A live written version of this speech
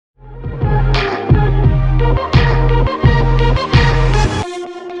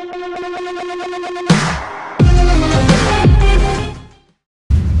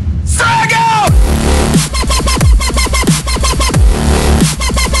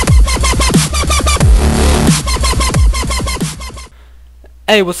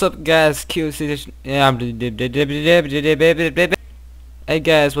Hey, what's up, guys? Hey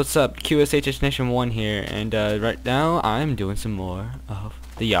guys, what's up? QSHH Nation 1 here, and right now I'm doing some more of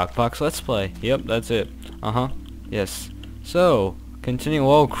the Yogbox Let's Play. Yep, that's it. Yes. So, continue.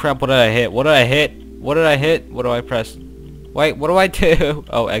 Oh crap! What did I hit? What did I hit? What did I hit? What do I press? Wait, what do I do?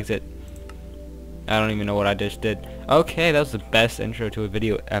 Oh, exit. I don't even know what I just did. Okay, that was the best intro to a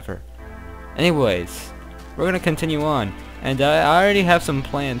video ever. Anyways, we're gonna continue on. And I already have some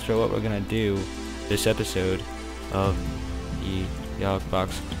plans for what we're gonna do this episode of the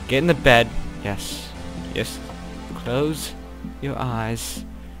Yogbox. Get in the bed. Yes. Yes. Close your eyes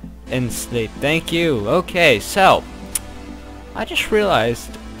and sleep. Thank you. Okay, so I just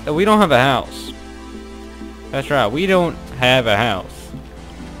realized that we don't have a house. That's right, we don't have a house.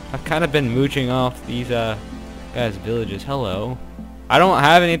 I've kind of been mooching off these guys' villages. Hello. I don't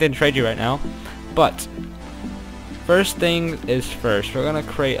have anything to trade you right now, but first thing is first, we're gonna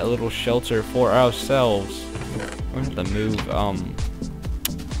create a little shelter for ourselves. We're gonna have to move,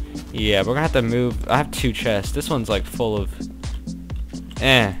 yeah, we're gonna have to move. I have 2 chests. This one's like full of,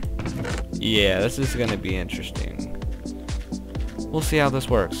 yeah, this is gonna be interesting. We'll see how this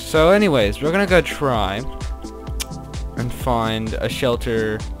works. So anyways, we're gonna go try and find a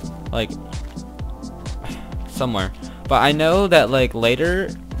shelter, like, somewhere. But I know that, like, later,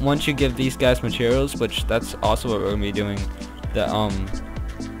 once you give these guys materials, which that's also what we're gonna be doing, that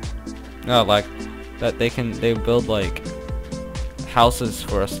like that they build like houses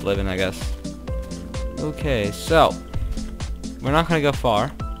for us to live in, I guess. Okay, so we're not gonna go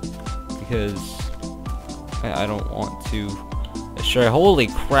far because I don't want to destroy. Holy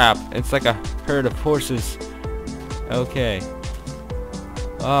crap! It's like a herd of horses. Okay.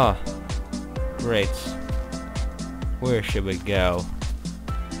 Ah, great. Where should we go?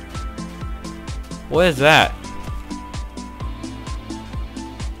 What is that?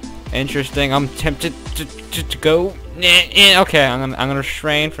 Interesting. I'm tempted to go. Okay, I'm gonna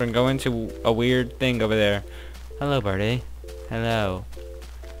refrain from going to a weird thing over there. Hello, birdie. Hello.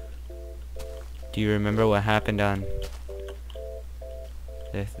 Do you remember what happened on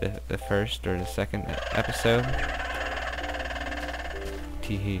the first or the second episode?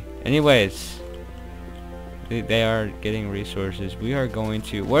 Teehee. Anyways. They are getting resources. We are going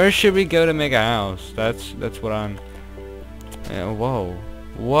to. Where should we go to make a house? That's what I'm. Whoa,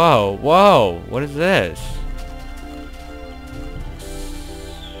 whoa, whoa! What is this?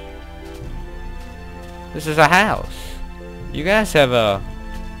 This is a house. You guys have a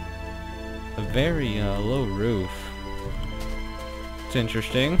very low roof. It's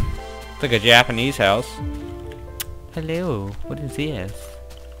interesting. It's like a Japanese house. Hello. What is this?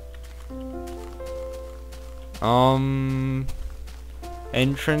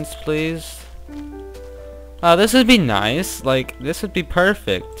 Entrance, please. Oh, this would be nice. Like, this would be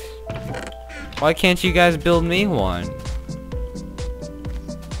perfect. Why can't you guys build me one?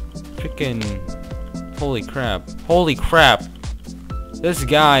 Freaking, holy crap. Holy crap. This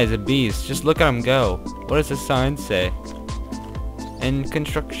guy is a beast. Just look at him go. What does the sign say? In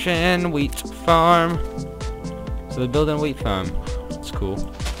construction, wheat farm. So they're building a wheat farm. It's cool.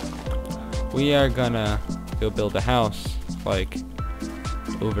 We are gonna go build a house, like,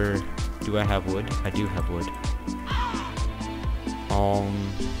 over. Do I have wood? I do have wood.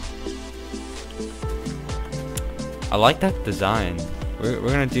 I like that design. We're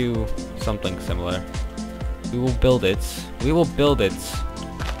gonna do something similar. We will build it. We will build it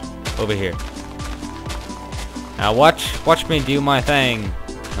over here. Now watch me do my thing.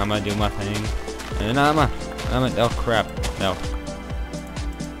 I'm gonna do my thing, and I'm a. Oh crap! No.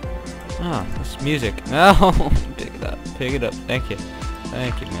 Ah, this music. No! Pick it up. Pick it up. Thank you.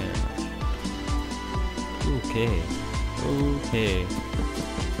 Thank you very much. Okay. Okay.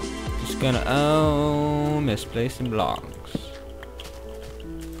 Just gonna misplacing blocks.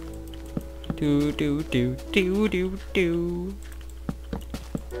 Do.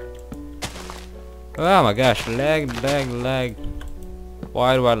 Oh my gosh, lag.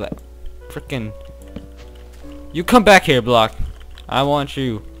 Why do I lag? Frickin'. You come back here, block. I want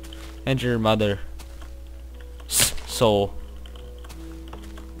you. And your mother. Soul.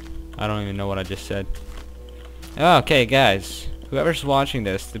 I don't even know what I just said. Okay, guys. Whoever's watching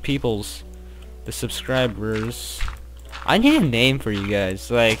this, the peoples, the subscribers. I need a name for you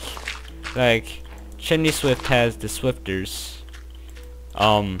guys. Like Chimney Swift has the Swifters.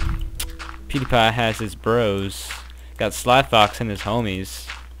 PewDiePie has his bros. Got Sly Fox and his homies.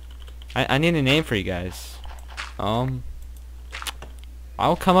 I need a name for you guys.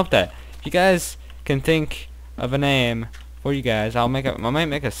 I'll come up with that. If you guys can think of a name for you guys, I might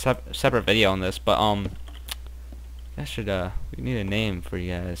make a separate video on this. But we need a name for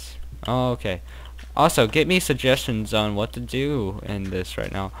you guys. Oh, okay. Also, get me suggestions on what to do in this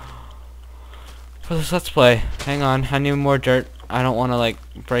right now. For this let's play. Hang on, I need more dirt. I don't want to like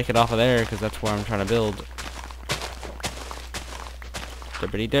break it off of there because that's where I'm trying to build.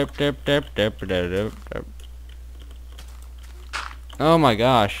 Oh my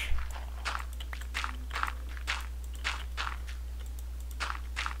gosh.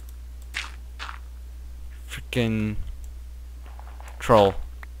 Freaking troll.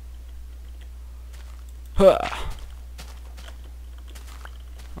 Huh.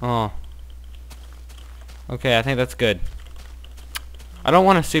 Oh. Okay, I think that's good. I don't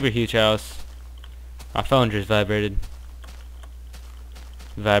want a super huge house. My phone just vibrated.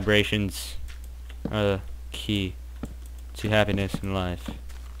 Vibrations are the key to happiness in life.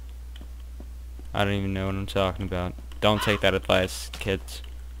 I don't even know what I'm talking about. Don't take that advice, kids.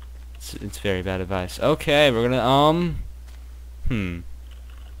 It's very bad advice. Okay, we're gonna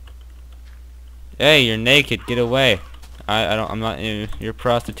Hey, you're naked. Get away. I'm not in your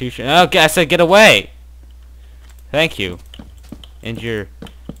prostitution. Okay, I said get away. Thank you. And your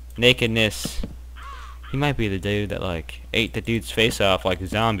nakedness. He might be the dude that like ate the dude's face off like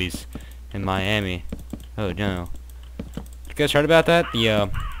zombies in Miami. Oh no. You guys heard about that?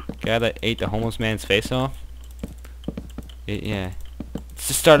 The guy that ate the homeless man's face off? Yeah. It's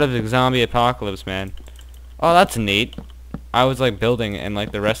the start of the zombie apocalypse, man. Oh, that's neat. I was like building and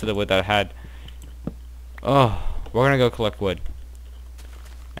like the rest of the wood that I had. Oh, we're gonna go collect wood.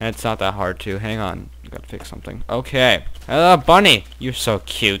 And it's not that hard to. Hang on. I gotta fix something. Okay. Hello, bunny. You're so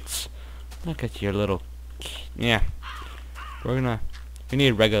cute. Look at your little... Yeah. We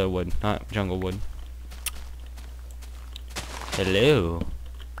need regular wood, not jungle wood. Hello,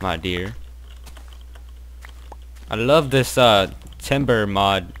 my dear. I love this timber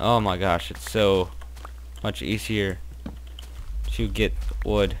mod. Oh my gosh, it's so much easier to get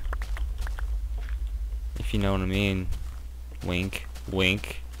wood. If you know what I mean. Wink,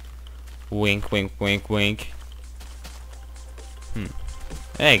 wink. Wink, wink, wink, wink.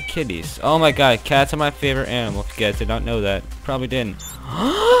 Hey, kitties. Oh my god, cats are my favorite animal. If you guys did not know that. Probably didn't.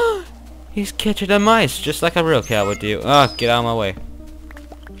 He's catching the mice, just like a real cat would do. Oh, get out of my way.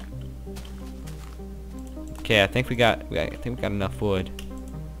 Okay, I think we got enough wood.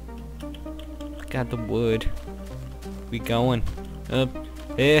 Got the wood. We going up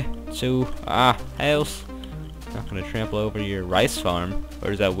here to our house. Not gonna trample over your rice farm.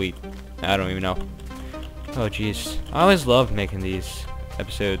 Or is that wheat? I don't even know. Oh jeez. I always loved making these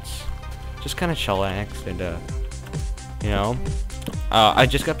episodes. Just kind of chillaxed and you know. I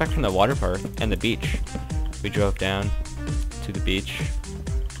just got back from the water park and the beach. We drove down to the beach.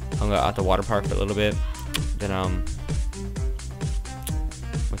 Hung out at the water park for a little bit. Then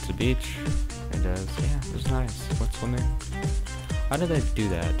went to the beach and yeah, it was nice. Went swimming. How did I do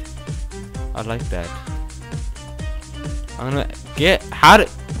that? I like that. I'm gonna get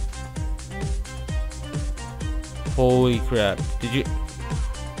holy crap. Did you...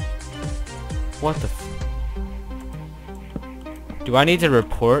 What the do I need to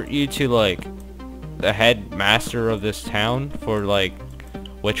report you to like the headmaster of this town for like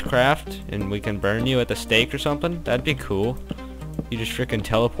witchcraft and we can burn you at the stake or something? That'd be cool. You just freaking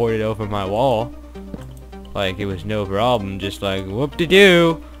teleported over my wall like it was no problem, just like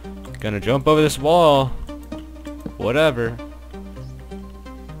whoop-de-doo, gonna jump over this wall, whatever.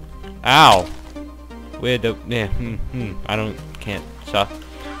 Ow. Weird. Yeah. Can't stop.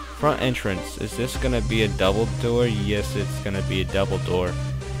 Front entrance. Is this gonna be a double door? Yes, it's gonna be a double door.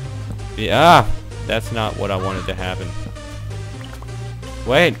 Yeah. That's not what I wanted to happen.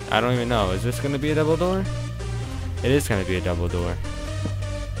 Wait, I don't even know. Is this gonna be a double door? It is gonna be a double door.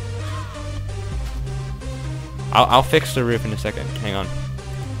 I'll fix the roof in a second. Hang on.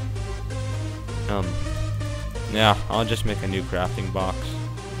 Yeah, I'll just make a new crafting box.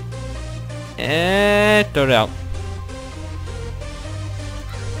 And throw it out.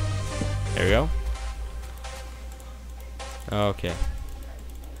 There we go. Okay.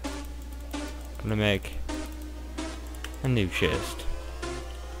 Gonna make a new chest.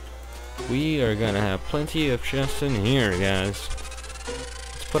 We are gonna have plenty of chests in here, guys.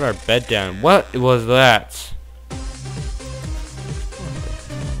 Let's put our bed down. What was that?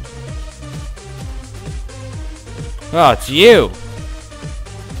 Oh, it's you!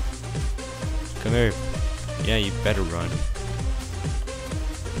 Come here. Yeah, you better run.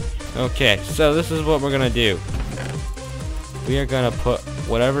 Okay, so this is what we're gonna do. We are gonna put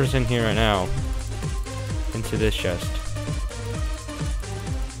whatever's in here right now into this chest.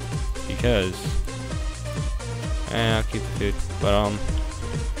 Because I'll keep the food. But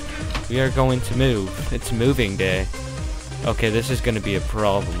we are going to move. It's moving day. Okay, this is gonna be a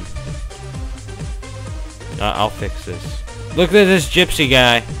problem. I'll fix this. Look at this gypsy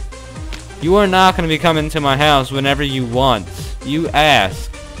guy. You are not gonna be coming to my house whenever you want. You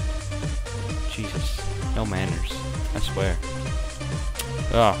ask. Jesus, no manners. I swear.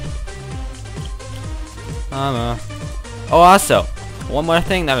 Oh. Oh, also, one more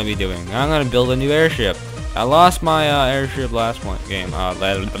thing that I'm gonna be doing. I'm gonna build a new airship. I lost my airship last game,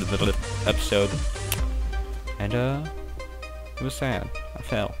 episode, and it was sad. I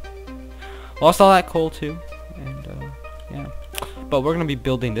fell. Lost all that coal too, and yeah. But we're gonna be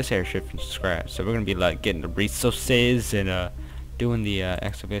building this airship from scratch. So we're gonna be like getting the resources and doing the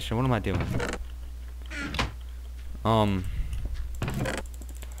excavation. What am I doing?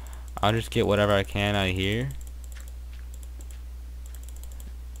 I'll just get whatever I can out of here.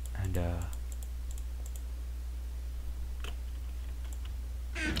 And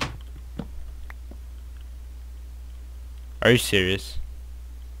are you serious?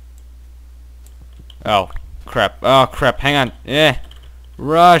 Oh crap. Oh crap. Hang on.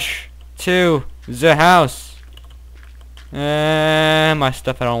 Rush to the house. My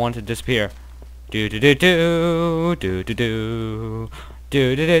stuff I don't want to disappear. Do do do do do do do.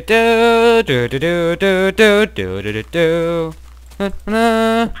 Do do do do do do do do do do do do.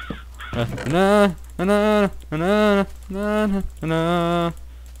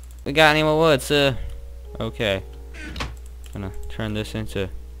 We got any more wood, sir? Okay. Gonna turn this into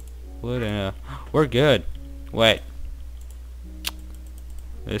wood and we're good. Wait.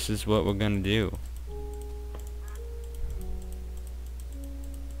 This is what we're gonna do.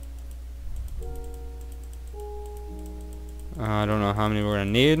 I don't know how many we're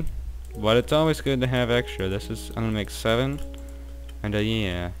gonna need, but it's always good to have extra. This is, I'm gonna make 7, and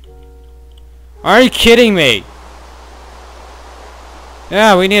yeah. Are you kidding me?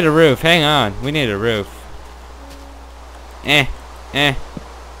 Yeah, we need a roof. Hang on, we need a roof.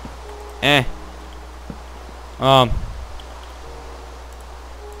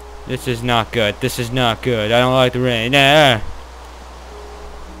 This is not good. This is not good. I don't like the rain.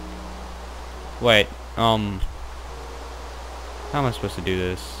 Wait, how am I supposed to do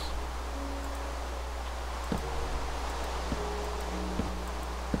this?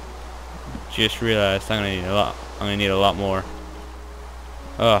 Just realized I'm gonna need a lot. I'm gonna need a lot more.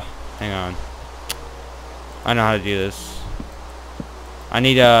 Oh, hang on. I know how to do this. I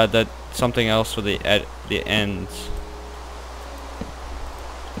need the something else for the ends.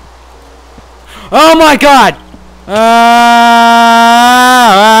 Oh my God!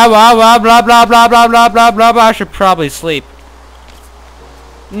 Blah blah blah blah blah blah blah blah blah. I should probably sleep.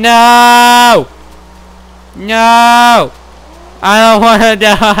 No! No! I don't want to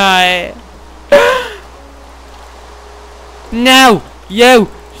die. No! You!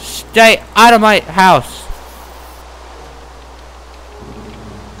 Stay out of my house.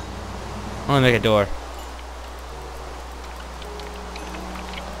 I'm gonna make a door.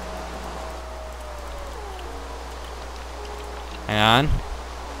 Hang on.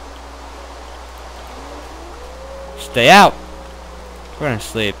 Stay out. We're gonna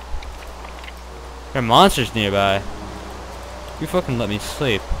sleep. There are monsters nearby. You fucking let me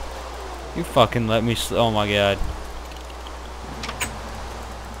sleep. You fucking let me sleep. Oh my God.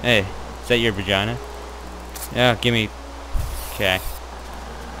 Hey, is that your vagina? Yeah, give me. Okay.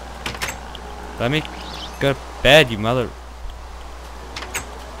 Let me go to bed, you mother.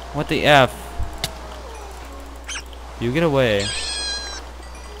 What the F? You get away.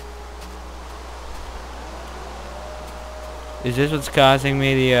 Is this what's causing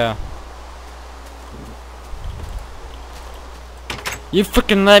me the You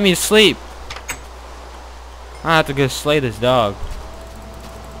freaking let me sleep. I have to go slay this dog.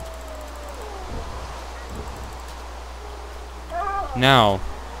 No.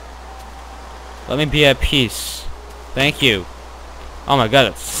 Let me be at peace. Thank you. Oh my God,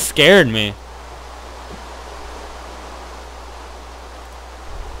 it scared me.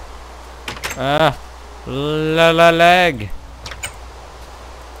 Leg.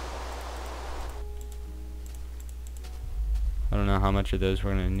 I don't know how much of those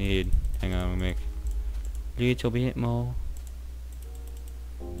we're gonna need. Hang on, we'll make a little bit more.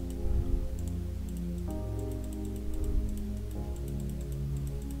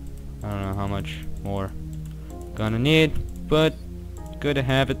 I don't know how much more gonna need, but good to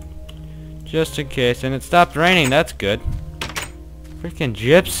have it just in case. And it stopped raining. That's good. Freaking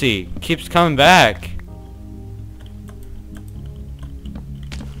gypsy keeps coming back.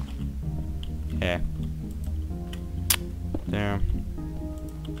 Yeah. There.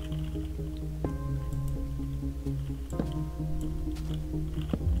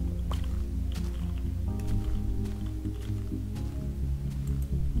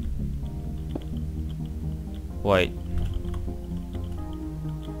 Wait.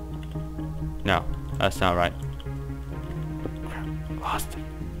 No, that's not right. Crap, lost it.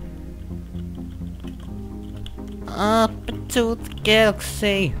 Up to the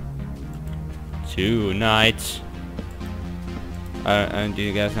galaxy tonight. Do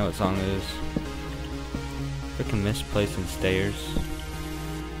you guys know what song it is? Freaking misplacing stairs.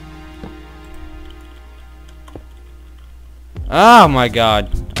 Oh my god.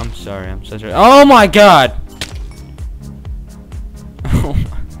 I'm sorry, I'm so sorry. Oh my god! Oh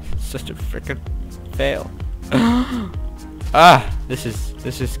my, such a freaking fail. This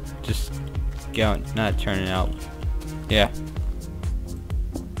is just going, not turning out. Yeah.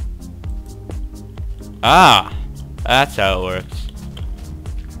 That's how it works.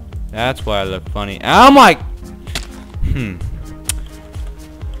 That's why I look funny. Oh my!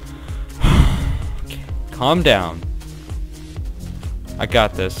 Okay, calm down. I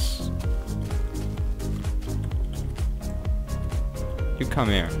got this. You come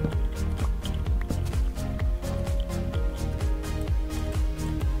here.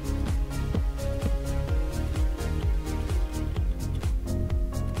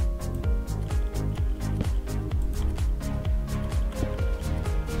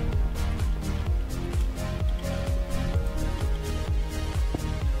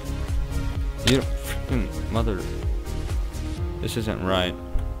 You freaking mother. This isn't right.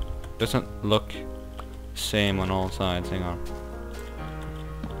 Doesn't look the same on all sides. Hang on.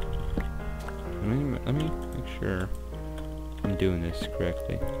 Let me make sure I'm doing this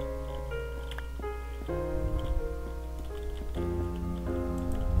correctly.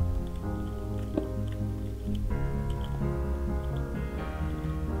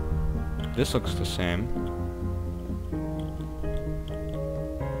 This looks the same.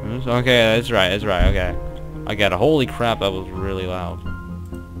 Okay, that's right, okay. I got it. Holy crap, that was really loud.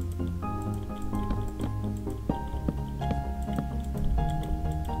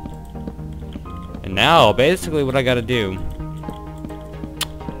 And now, basically what I gotta do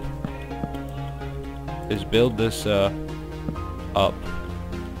is build this up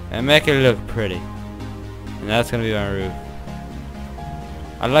and make it look pretty. And that's gonna be my roof.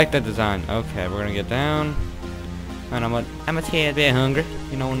 I like that design. Okay, we're gonna get down. And I'm a tad bit hungry,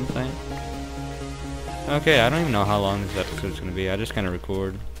 you know what I'm saying? Okay, I don't even know how long this episode's gonna be. I just kinda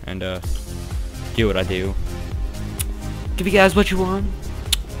record and do what I do. Give you guys what you want.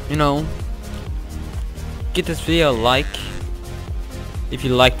 You know. Get this video a like if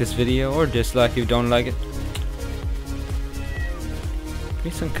you like this video, or dislike if you don't like it. Give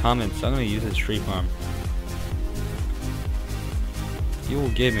me some comments. I'm gonna use this tree farm. You will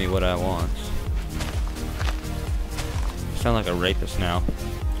give me what I want. Sound like a rapist now.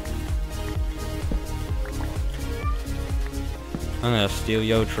 I'm gonna steal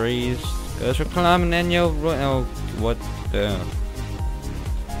your trees, cause we're climbing in your oh, what the?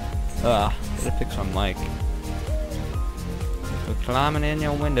 Gotta fix my mic. We're climbing in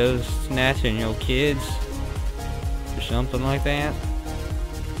your windows, snatching your kids, or something like that.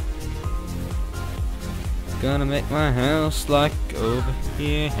 Gonna make my house like over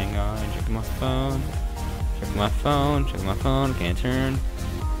here. Hang on, checking my phone. Check my phone, can't turn.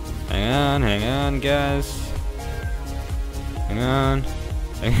 Hang on, guys. Hang on.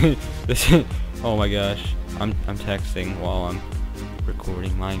 Oh my gosh. I'm texting while I'm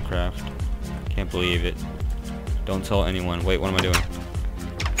recording Minecraft. Can't believe it. Don't tell anyone. Wait, what am I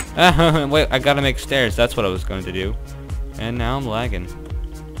doing? Wait, I gotta make stairs. That's what I was going to do. And now I'm lagging.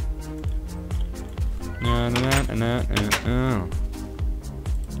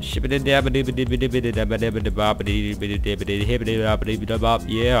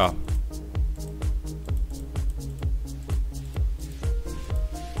 Yeah.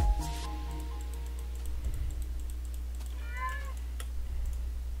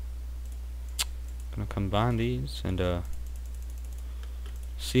 Gonna combine these and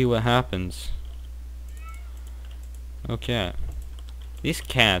see what happens. Okay. These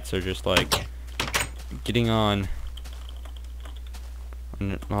cats are just like getting on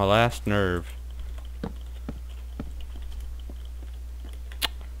my last nerve.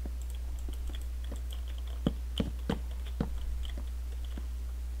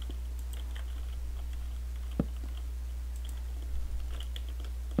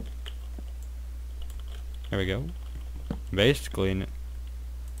 There we go. Basically,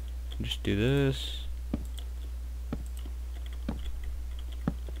 just do this.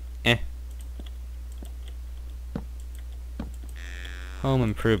 Home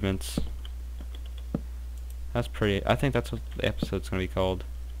improvements. That's pretty. I think that's what the episode's gonna be called.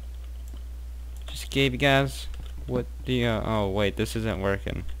 Just gave you guys what the oh wait, this isn't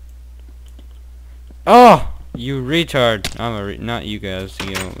working. Oh, You retard. I'm a not you guys,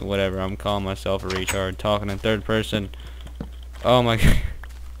 you know, whatever. I'm calling myself a retard, talking in third person. Oh my god.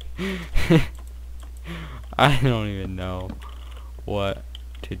 I don't even know what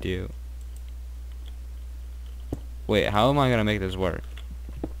to do. Wait, how am I gonna make this work?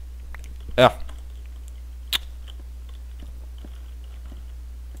 Ugh.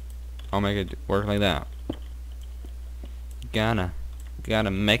 I'll make it work like that. Gotta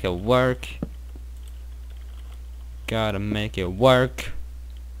make it work. Gotta make it work.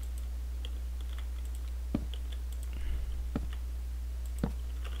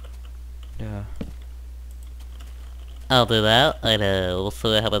 Yeah. I'll do that, and we'll see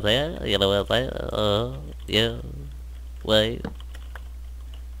what happens there. You know what I'm saying? Yeah. Wait.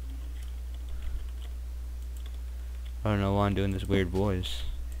 I don't know why I'm doing this weird voice.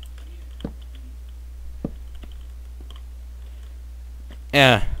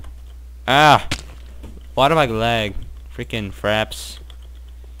 Yeah. Ah. Why do I lag? Freaking fraps.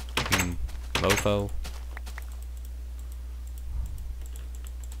 Mofo.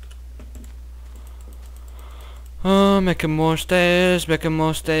 Oh, making more stairs,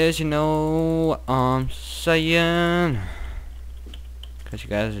 you know what I'm saying. Cause you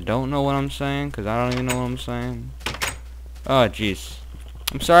guys don't know what I'm saying, cause I don't even know what I'm saying. Oh, jeez.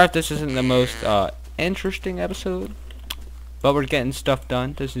 I'm sorry if this isn't the most, interesting episode. But we're getting stuff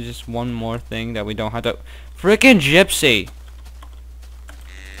done. This is just one more thing that we don't have to... Frickin' Gypsy!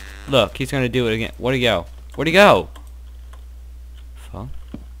 Look, he's gonna do it again. Where'd he go? Where'd he go? Fuck.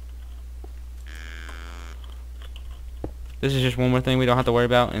 This is just one more thing we don't have to worry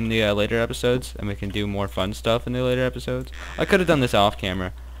about in the later episodes. And we can do more fun stuff in the later episodes. I could have done this off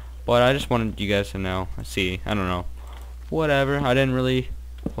camera. But I just wanted you guys to know. See, I don't know. Whatever. I didn't really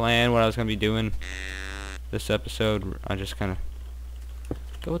plan what I was gonna be doing this episode. I just kind of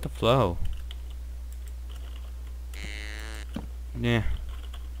go with the flow. Yeah.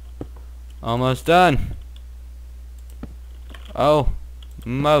 Almost done. Oh,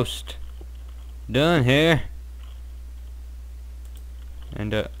 most done here.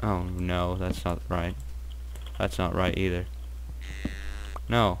 And oh no, that's not right. That's not right either.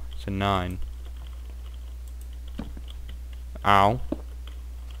 No, it's a 9. Ow.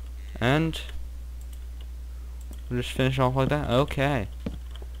 And we'll just finish off like that. Okay.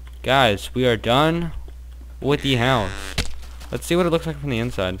 Guys, we are done with the house. Let's see what it looks like from the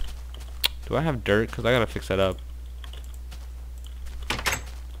inside. Do I have dirt? Because I gotta fix that up.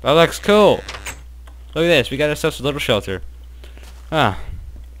 That looks cool. Look at this. We got ourselves a little shelter. Ah.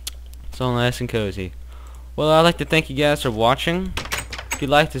 It's all nice and cozy. Well, I'd like to thank you guys for watching. If you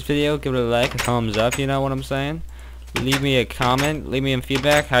liked this video, give it a like, a thumbs up, you know what I'm saying? Leave me a comment, leave me some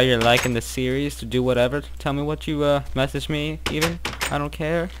feedback, how you're liking the series, to do whatever. Tell me what you, message me, even. I don't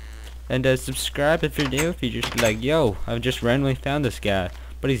care. And, subscribe if you're new, if you're just like, yo, I've just randomly found this guy.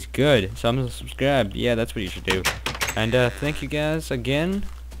 But he's good, so I'm gonna subscribe. Yeah, that's what you should do. And, thank you guys again.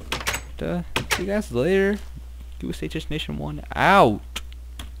 See you guys later. QSHS Nation 1 out.